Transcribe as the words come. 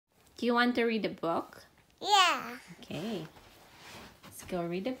Do you want to read a book? Yeah. Okay. Let's go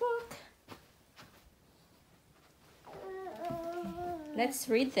read a book. Let's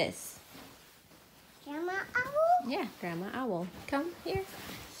read this. Grandma Owl? Yeah, Grandma Owl. Come here.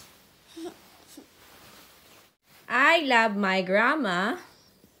 I love my grandma.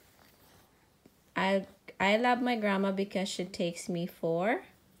 I love my grandma because she takes me for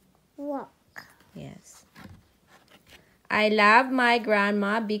Walk. yes. I love my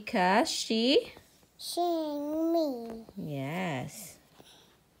grandma because she Sing me. yes.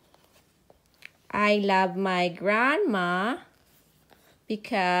 I love my grandma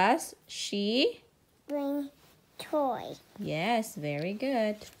because she Bring toy. yes, very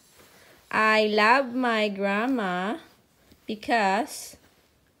good. I love my grandma because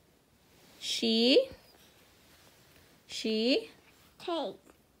she Take.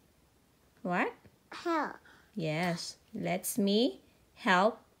 what? Help. Yes, lets me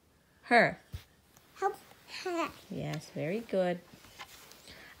help her. Help her. Yes, very good.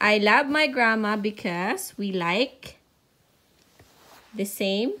 I love my grandma because we like the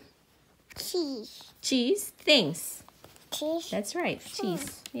same cheese things. Cheese. That's right,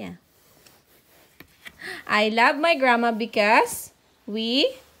 cheese. Yeah. I love my grandma because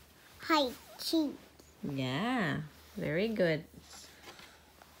we Hi, cheese. yeah, very good.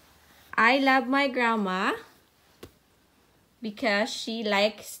 I love my grandma because she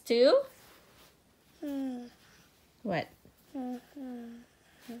likes to what?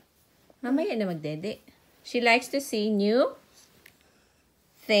 Mamaya na magdede. She likes to see new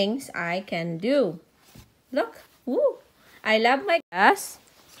things I can do. Look. Woo. I love my class.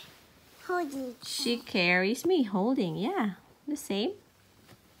 Holding. She carries me holding. Yeah, the same.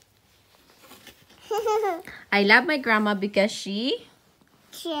 I love my grandma because she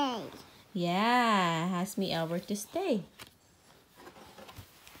yeah, has me over to stay.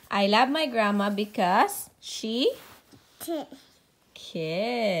 I love my grandma because she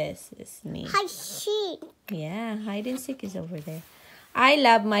kisses me. Hi, sheep. Yeah, hide and seek is over there. I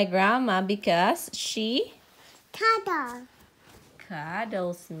love my grandma because she Toddler.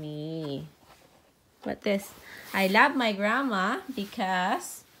 cuddles me. What this? I love my grandma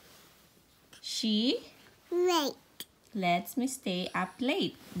because she Wait. lets me stay up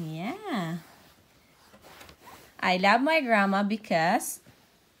late. Yeah. I love my grandma because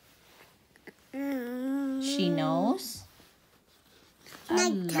she knows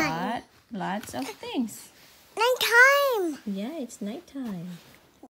Nighttime. lots of things. Nighttime. Yeah, it's nighttime.